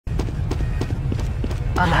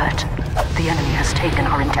Alert. The enemy has taken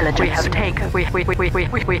our intelligence. We have taken. We have taken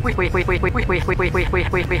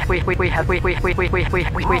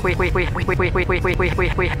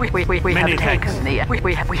the.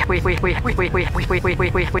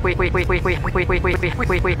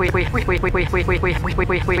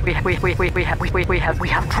 We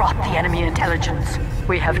have dropped the enemy intelligence.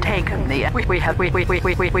 We have taken the.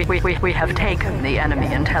 We have taken the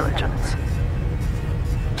enemy intelligence.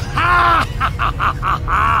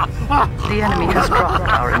 The enemy has dropped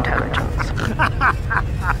our intelligence.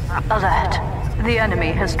 Alert. The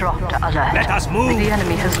enemy has dropped alert. Let us move. The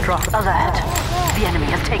enemy has dropped alert. The enemy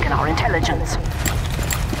has taken our intelligence.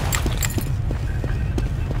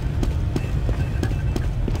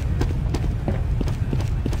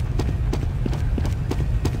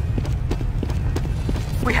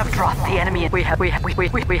 We have dropped the enemy. We have taken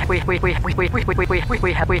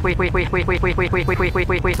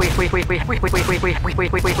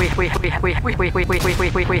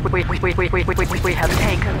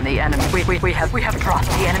the enemy. We have dropped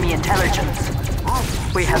the enemy intelligence.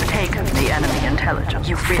 We have taken the enemy intelligence.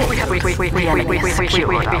 You failed. The enemy has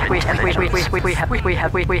secured our intelligence. We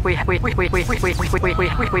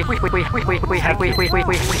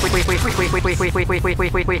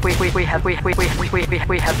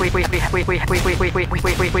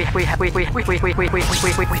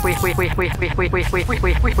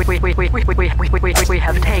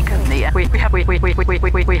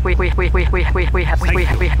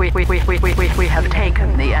have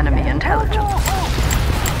taken the enemy intelligence.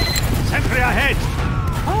 Sentry ahead!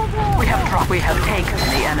 We have taken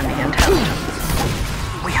the enemy intelligence.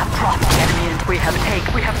 We have dropped the enemy. We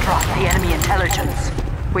have dropped the enemy intelligence.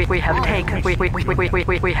 We have taken. We have taken.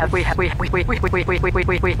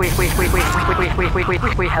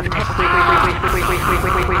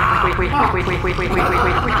 We have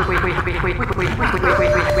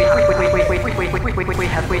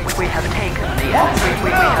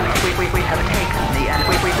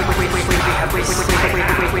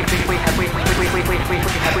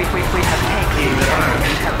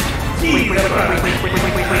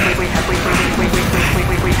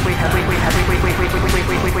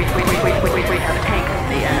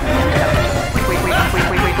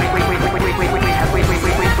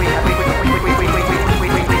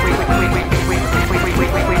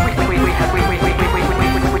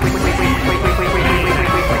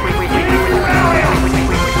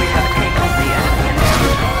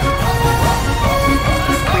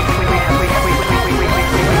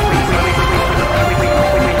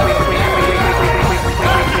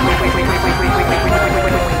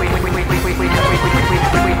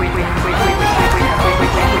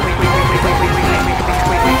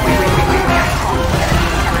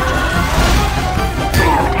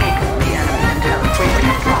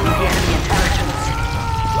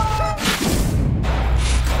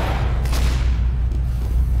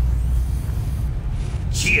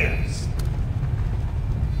Cheers!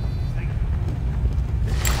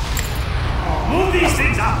 Move these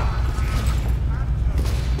things up!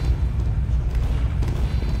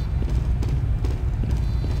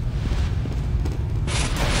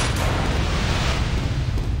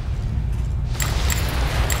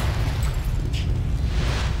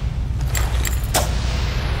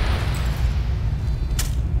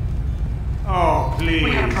 Oh, please.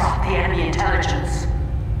 We have dropped the enemy intelligence.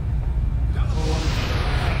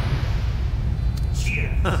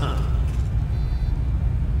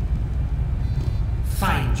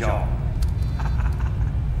 Fine job.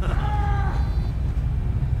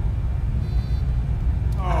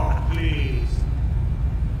 Oh, please.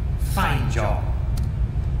 Fine job.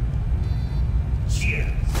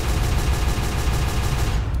 Cheers.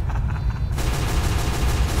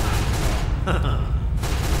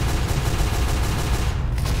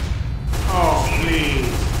 Oh, please.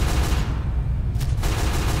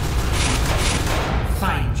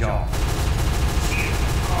 Fine job.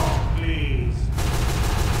 Oh, please.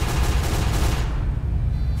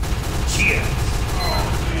 Cheers. Oh,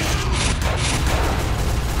 please.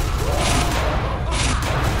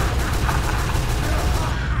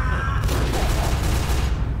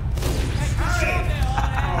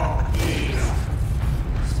 Oh, please.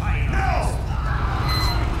 No.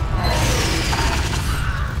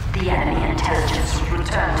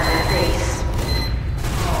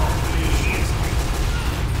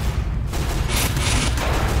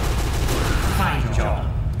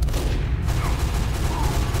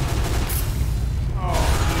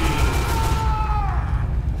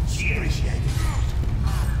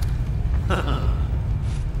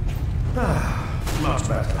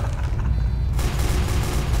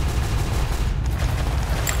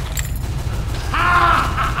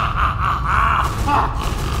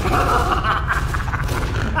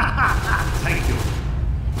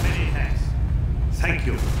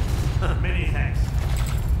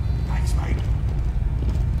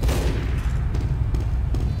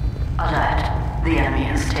 The enemy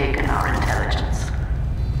has taken our intelligence.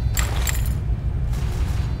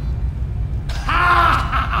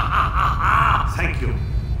 Thank you.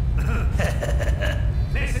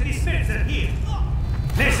 There's a dispenser here.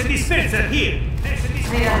 There's a dispenser here. There's a The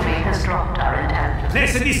dispenser. enemy has dropped our intelligence.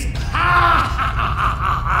 There's a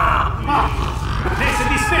There's a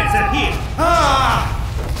dispenser here.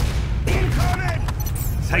 Incoming!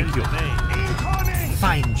 Thank you. Incoming!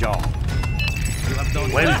 Fine job. You have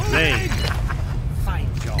done Well played. Fine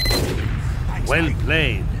job. Well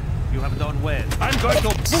played. You have done well. I'm going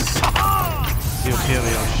to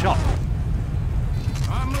Superior shot.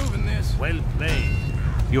 I'm moving this. Well played.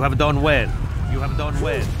 You have done well. You have done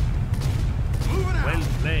well. Moving out. Well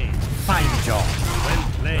played. Fine job. Well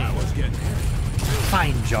played. I was getting heavy.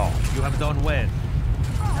 Fine job. You have done well.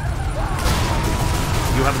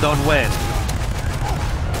 You have done well.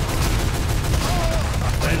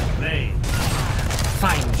 Well played.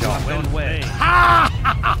 Fine job. Well played.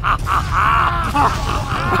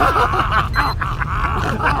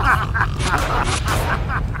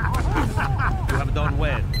 You have done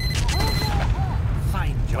well.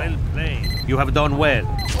 Fine job. Well played. You have done well.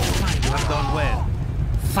 You have done well.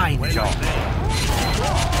 Fine job.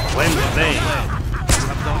 Well played. You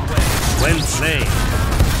have done well. Well played.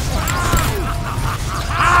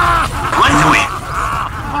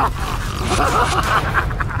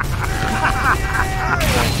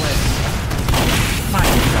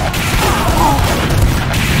 Fine job.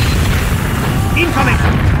 Incoming!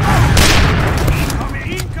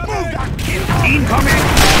 Incoming!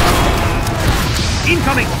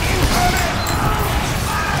 Incoming!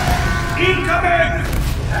 Incoming!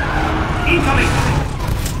 Incoming!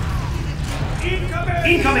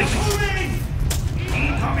 Incoming!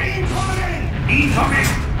 Incoming!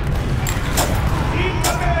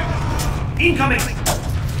 Incoming!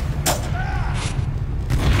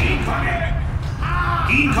 Incoming!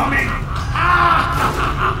 Incoming!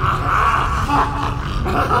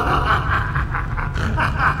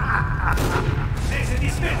 There's a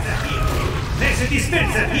dispenser here. There's a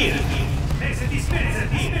dispenser here. There's a dispenser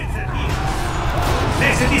here.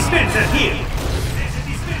 There's a dispenser here. There's a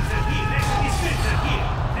dispenser here. There's a dispenser here.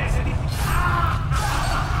 There's a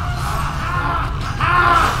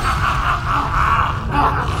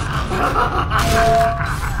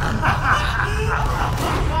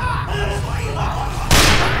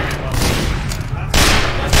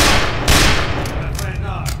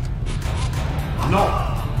No.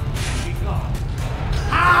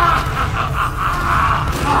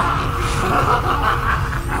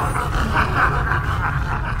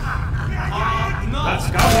 Let's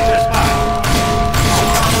go to this spot.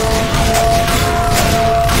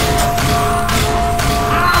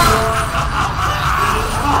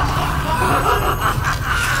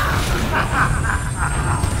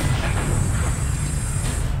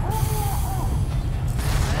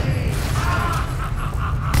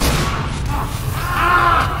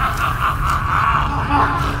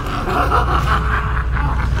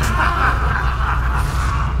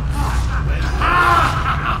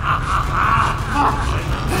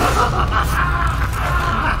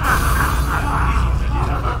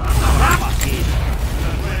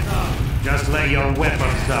 Just lay your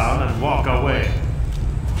weapons down and walk away.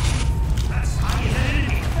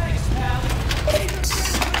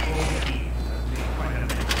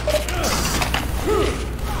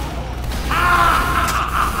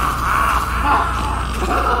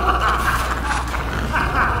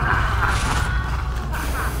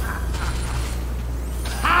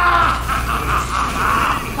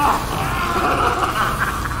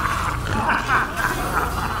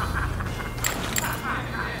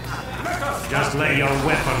 Just lay your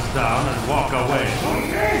weapons down and walk away.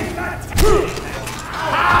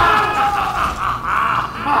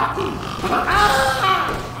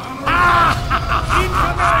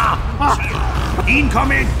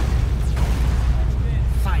 Incoming!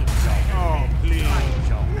 Fine job. Oh, please. Fine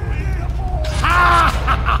job.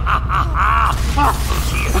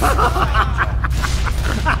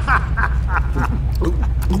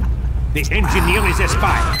 The engineer is a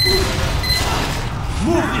spy.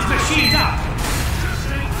 Move this machine up!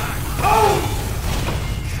 Oh!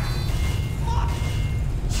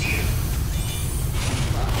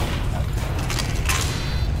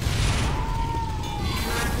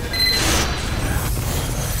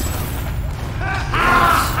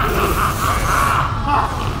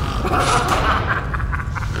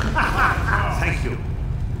 Thank you.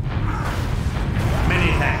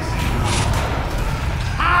 Many thanks.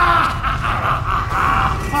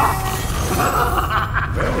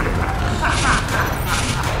 Very nice.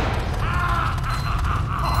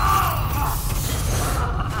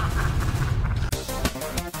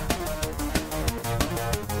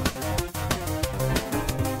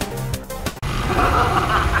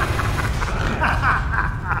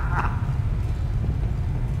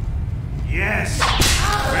 Yes.